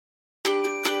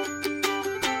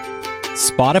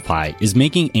Spotify is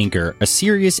making Anchor a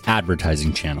serious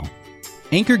advertising channel.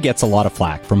 Anchor gets a lot of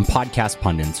flack from podcast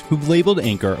pundits who've labeled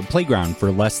Anchor a playground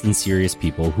for less than serious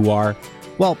people who are,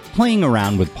 well, playing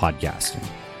around with podcasting.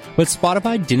 But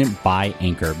Spotify didn't buy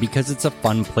Anchor because it's a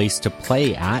fun place to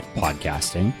play at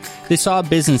podcasting. They saw a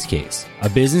business case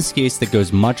that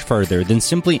goes much further than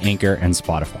simply Anchor and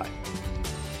Spotify.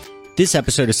 This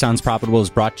episode of Sounds Profitable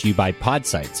is brought to you by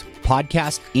Podsights,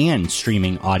 podcast and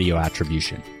streaming audio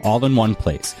attribution, all in one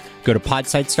place. Go to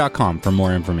podsights.com for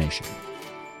more information.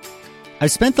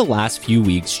 I've spent the last few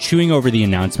weeks chewing over the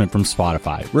announcement from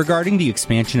Spotify regarding the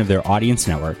expansion of their audience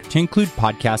network to include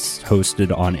podcasts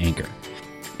hosted on Anchor.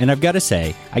 And I've got to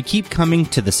say, I keep coming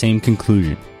to the same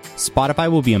conclusion.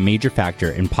 Spotify will be a major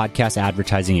factor in podcast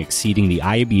advertising exceeding the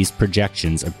IAB's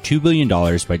projections of $2 billion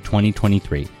by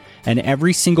 2023, and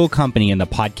every single company in the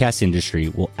podcast industry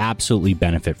will absolutely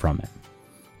benefit from it.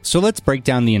 So let's break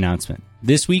down the announcement.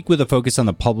 This week with a focus on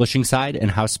the publishing side and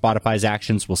how Spotify's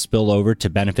actions will spill over to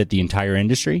benefit the entire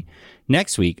industry.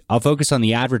 Next week, I'll focus on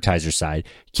the advertiser side,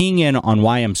 keying in on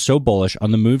why I'm so bullish on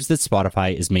the moves that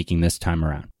Spotify is making this time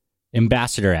around.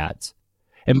 Ambassador ads.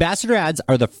 Ambassador ads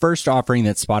are the first offering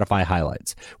that Spotify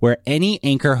highlights, where any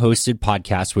Anchor-hosted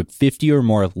podcast with 50 or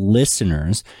more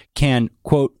listeners can,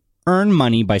 quote, earn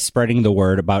money by spreading the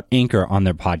word about Anchor on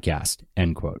their podcast,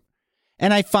 end quote.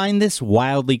 And I find this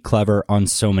wildly clever on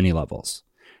so many levels.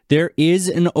 There is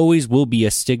and always will be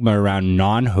a stigma around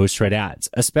non-host-read ads,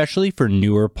 especially for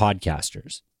newer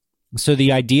podcasters. So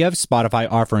the idea of Spotify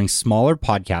offering smaller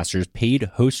podcasters paid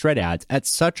host-read ads at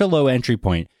such a low entry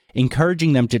point,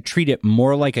 encouraging them to treat it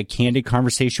more like a candid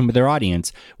conversation with their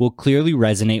audience, will clearly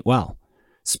resonate well.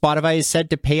 Spotify is said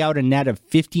to pay out a net of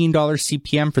 $15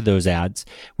 CPM for those ads,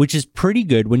 which is pretty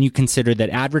good when you consider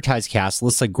that AdvertiseCast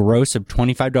lists a gross of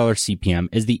 $25 CPM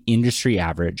as the industry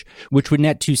average, which would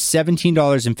net to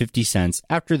 $17.50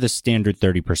 after the standard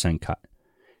 30% cut.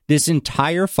 This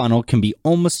entire funnel can be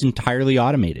almost entirely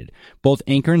automated. Both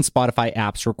Anchor and Spotify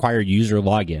apps require user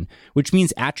login, which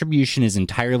means attribution is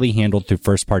entirely handled through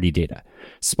first-party data.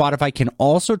 Spotify can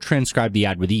also transcribe the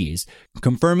ad with ease,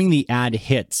 confirming the ad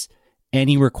hits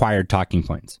any required talking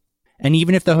points. And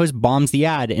even if the host bombs the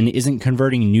ad and isn't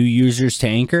converting new users to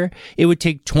Anchor, it would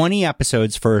take 20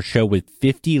 episodes for a show with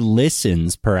 50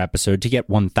 listens per episode to get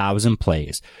 1,000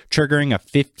 plays, triggering a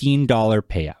 $15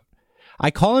 payout.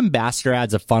 I call ambassador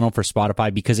ads a funnel for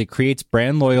Spotify because it creates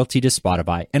brand loyalty to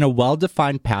Spotify and a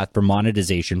well-defined path for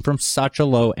monetization from such a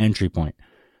low entry point.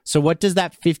 So what does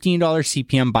that $15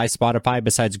 CPM buy Spotify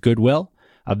besides goodwill?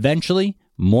 Eventually,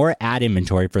 more ad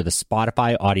inventory for the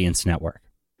Spotify audience network.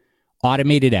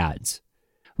 Automated ads.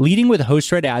 Leading with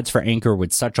host-read ads for Anchor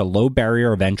with such a low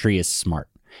barrier of entry is smart.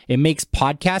 It makes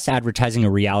podcast advertising a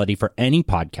reality for any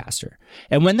podcaster.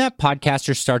 And when that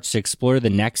podcaster starts to explore the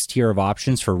next tier of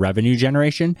options for revenue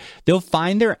generation, they'll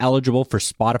find they're eligible for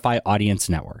Spotify Audience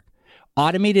Network.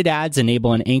 Automated ads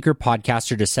enable an Anchor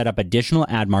podcaster to set up additional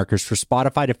ad markers for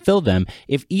Spotify to fill them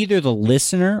if either the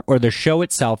listener or the show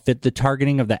itself fit the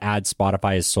targeting of the ad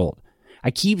Spotify has sold. I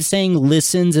keep saying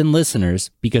listens and listeners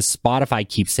because Spotify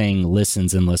keeps saying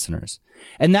listens and listeners.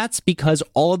 And that's because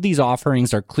all of these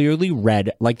offerings are clearly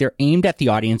read like they're aimed at the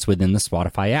audience within the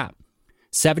Spotify app.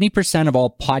 70% of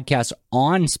all podcasts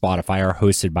on Spotify are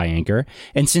hosted by Anchor,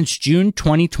 and since June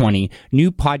 2020,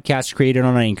 new podcasts created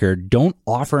on Anchor don't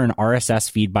offer an RSS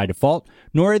feed by default,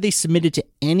 nor are they submitted to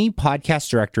any podcast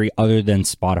directory other than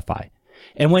Spotify.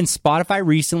 And when Spotify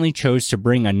recently chose to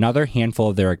bring another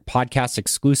handful of their podcasts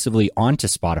exclusively onto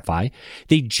Spotify,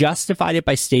 they justified it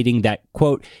by stating that,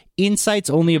 quote, insights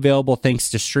only available thanks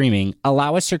to streaming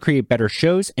allow us to create better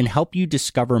shows and help you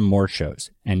discover more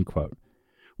shows, end quote.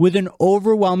 With an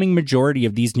overwhelming majority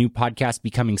of these new podcasts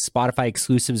becoming Spotify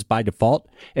exclusives by default,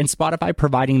 and Spotify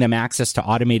providing them access to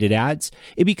automated ads,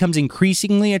 it becomes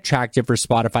increasingly attractive for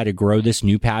Spotify to grow this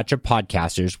new patch of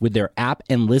podcasters with their app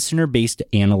and listener-based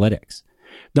analytics.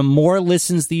 The more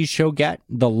listens these shows get,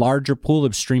 the larger pool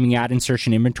of streaming ad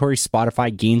insertion inventory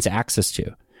Spotify gains access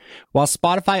to. While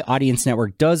Spotify Audience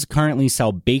Network does currently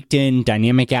sell baked-in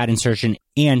dynamic ad insertion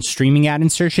and streaming ad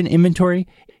insertion inventory,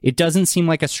 it doesn't seem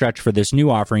like a stretch for this new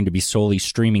offering to be solely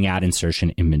streaming ad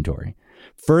insertion inventory,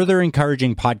 further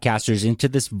encouraging podcasters into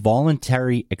this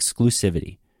voluntary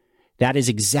exclusivity. That is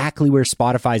exactly where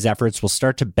Spotify's efforts will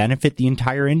start to benefit the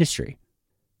entire industry,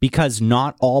 because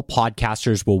not all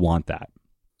podcasters will want that.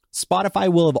 Spotify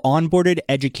will have onboarded,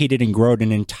 educated, and grown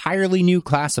an entirely new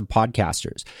class of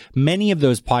podcasters. Many of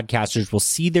those podcasters will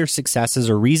see their success as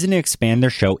a reason to expand their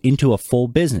show into a full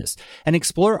business and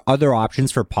explore other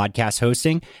options for podcast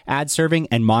hosting, ad serving,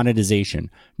 and monetization,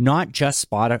 not just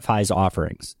Spotify's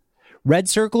offerings. Red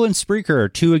Circle and Spreaker are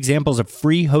two examples of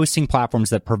free hosting platforms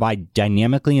that provide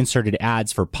dynamically inserted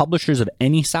ads for publishers of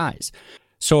any size.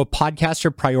 So a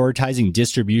podcaster prioritizing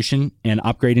distribution and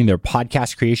upgrading their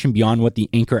podcast creation beyond what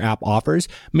the Anchor app offers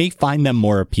may find them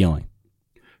more appealing.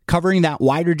 Covering that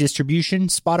wider distribution,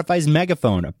 Spotify's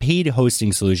Megaphone, a paid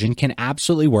hosting solution, can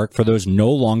absolutely work for those no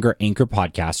longer Anchor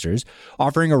podcasters,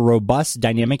 offering a robust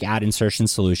dynamic ad insertion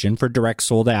solution for direct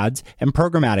sold ads and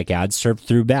programmatic ads served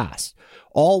through BAS,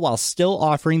 all while still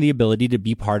offering the ability to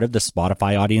be part of the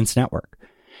Spotify audience network.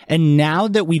 And now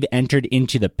that we've entered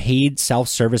into the paid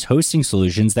self-service hosting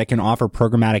solutions that can offer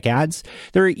programmatic ads,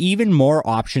 there are even more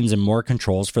options and more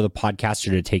controls for the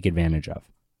podcaster to take advantage of.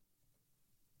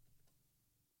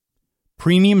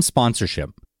 Premium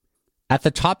sponsorship. At the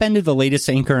top end of the latest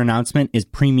Anchor announcement is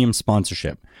premium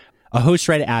sponsorship, a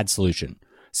host-read ad solution.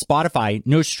 Spotify,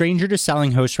 no stranger to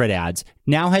selling host-read ads,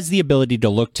 now has the ability to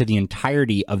look to the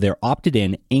entirety of their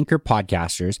opted-in Anchor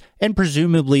podcasters and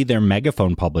presumably their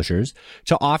Megaphone publishers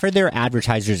to offer their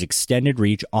advertisers extended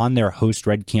reach on their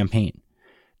host-read campaign.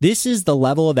 This is the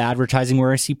level of advertising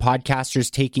where I see podcasters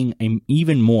taking an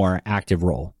even more active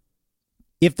role.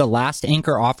 If the last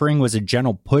Anchor offering was a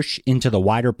gentle push into the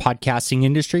wider podcasting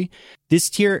industry, this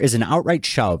tier is an outright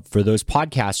shove for those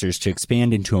podcasters to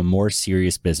expand into a more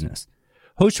serious business.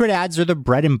 Host-read ads are the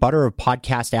bread and butter of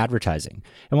podcast advertising,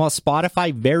 and while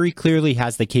Spotify very clearly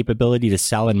has the capability to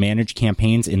sell and manage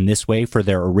campaigns in this way for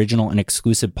their original and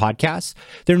exclusive podcasts,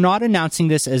 they're not announcing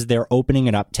this as they're opening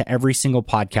it up to every single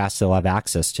podcast they'll have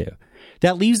access to.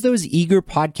 That leaves those eager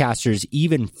podcasters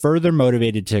even further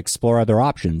motivated to explore other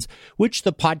options, which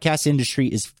the podcast industry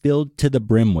is filled to the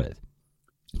brim with.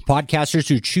 Podcasters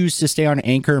who choose to stay on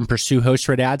Anchor and pursue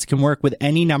host-read ads can work with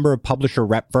any number of publisher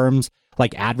rep firms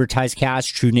like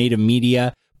AdvertiseCast, True Native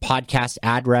Media, Podcast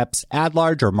Ad Reps,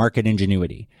 AdLarge, or Market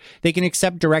Ingenuity. They can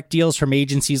accept direct deals from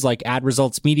agencies like Ad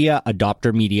Results Media,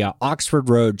 Adopter Media, Oxford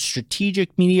Road,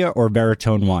 Strategic Media, or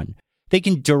Veritone One. They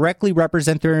can directly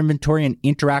represent their inventory and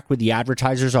interact with the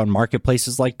advertisers on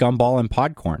marketplaces like Gumball and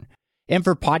Podcorn. And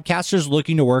for podcasters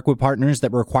looking to work with partners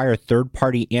that require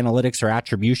third-party analytics or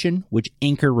attribution, which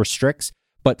Anchor restricts,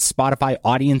 but Spotify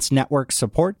Audience Network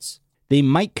supports, they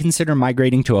might consider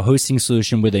migrating to a hosting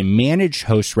solution with a managed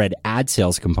host-read ad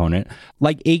sales component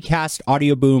like Acast,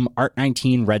 Audioboom,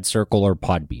 Art19, Red Circle, or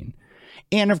Podbean.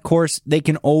 And of course, they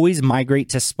can always migrate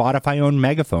to Spotify-owned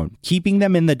Megaphone, keeping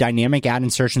them in the dynamic ad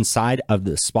insertion side of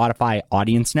the Spotify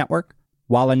Audience Network,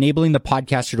 while enabling the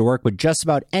podcaster to work with just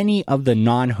about any of the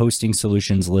non-hosting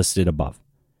solutions listed above.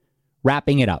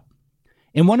 Wrapping it up.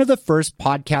 In one of the first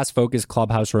podcast-focused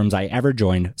Clubhouse rooms I ever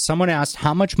joined, someone asked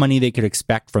how much money they could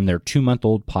expect from their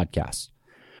 2-month-old podcast.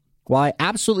 While I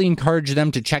absolutely encouraged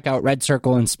them to check out Red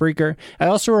Circle and Spreaker, I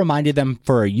also reminded them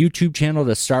for a YouTube channel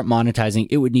to start monetizing,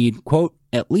 it would need, quote,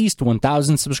 at least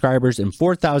 1,000 subscribers and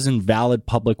 4,000 valid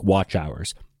public watch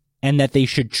hours, and that they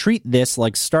should treat this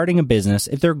like starting a business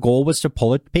if their goal was to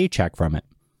pull a paycheck from it.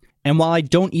 And while I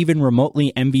don't even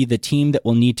remotely envy the team that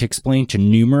will need to explain to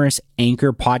numerous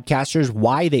Anchor podcasters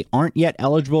why they aren't yet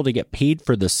eligible to get paid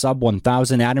for the sub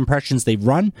 1,000 ad impressions they've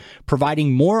run,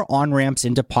 providing more on-ramps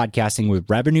into podcasting with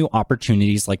revenue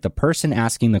opportunities like the person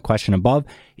asking the question above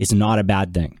is not a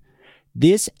bad thing.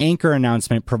 This Anchor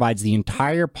announcement provides the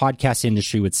entire podcast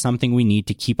industry with something we need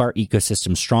to keep our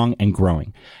ecosystem strong and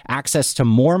growing. Access to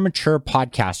more mature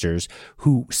podcasters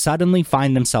who suddenly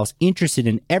find themselves interested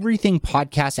in everything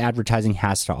podcast advertising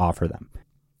has to offer them.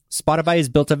 Spotify has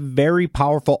built a very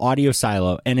powerful audio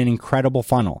silo and an incredible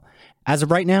funnel. As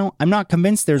of right now, I'm not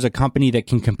convinced there's a company that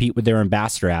can compete with their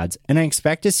ambassador ads, and I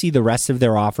expect to see the rest of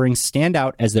their offerings stand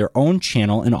out as their own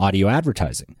channel in audio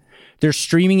advertising. Their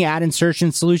streaming ad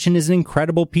insertion solution is an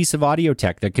incredible piece of audio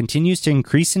tech that continues to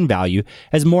increase in value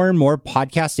as more and more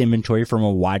podcast inventory from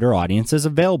a wider audience is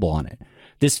available on it.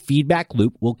 This feedback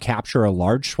loop will capture a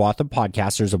large swath of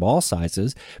podcasters of all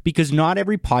sizes because not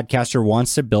every podcaster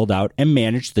wants to build out and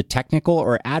manage the technical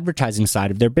or advertising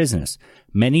side of their business.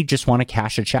 Many just want to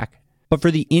cash a check. But for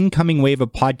the incoming wave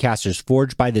of podcasters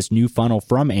forged by this new funnel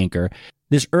from Anchor,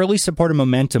 this early support and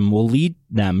momentum will lead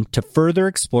them to further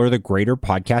explore the greater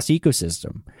podcast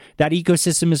ecosystem. That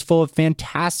ecosystem is full of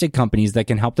fantastic companies that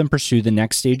can help them pursue the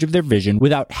next stage of their vision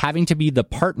without having to be the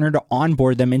partner to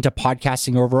onboard them into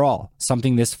podcasting overall,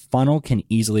 something this funnel can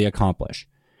easily accomplish.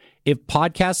 If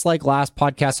podcasts like Last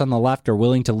Podcast on the Left are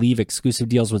willing to leave exclusive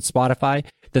deals with Spotify,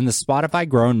 then the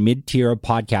Spotify-grown mid-tier of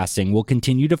podcasting will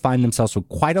continue to find themselves with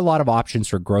quite a lot of options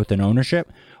for growth and ownership,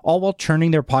 all while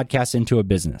turning their podcast into a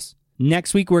business.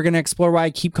 Next week, we're going to explore why I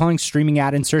keep calling streaming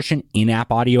ad insertion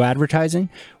in-app audio advertising,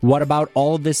 what about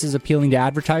all of this is appealing to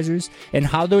advertisers, and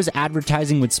how those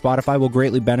advertising with Spotify will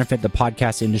greatly benefit the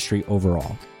podcast industry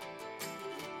overall.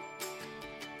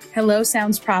 Hello,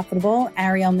 Sounds Profitable.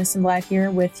 Ariel Nissenblatt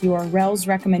here with your Rel's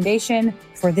recommendation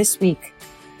for this week.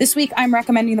 This week, I'm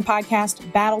recommending the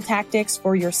podcast Battle Tactics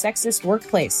for Your Sexist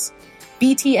Workplace.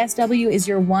 BTSW is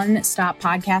your one-stop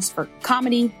podcast for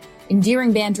comedy,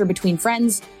 endearing banter between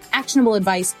friends, actionable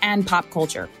advice, and pop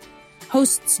culture.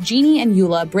 Hosts Jeannie and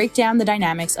Eula break down the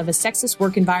dynamics of a sexist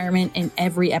work environment in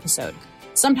every episode.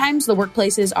 Sometimes the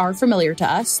workplaces are familiar to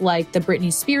us, like the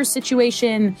Britney Spears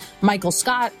situation, Michael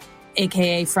Scott,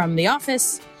 aka from The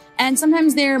Office, and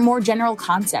sometimes they're more general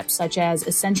concepts such as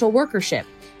essential workership,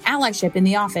 allyship in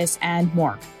the office, and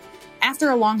more. After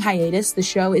a long hiatus, the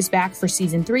show is back for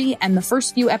season 3, and the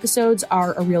first few episodes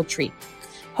are a real treat.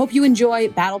 Hope you enjoy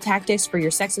Battle Tactics for Your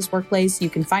Sexist Workplace. You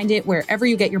can find it wherever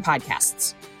you get your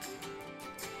podcasts.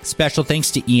 Special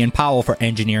thanks to Ian Powell for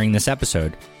engineering this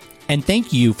episode. And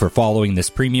thank you for following this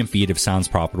premium feed of Sounds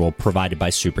Profitable provided by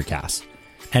Supercast.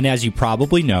 And as you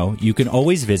probably know, you can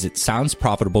always visit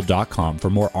soundsprofitable.com for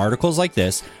more articles like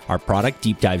this, our product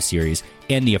deep dive series,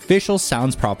 and the official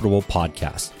Sounds Profitable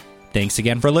podcast. Thanks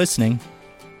again for listening.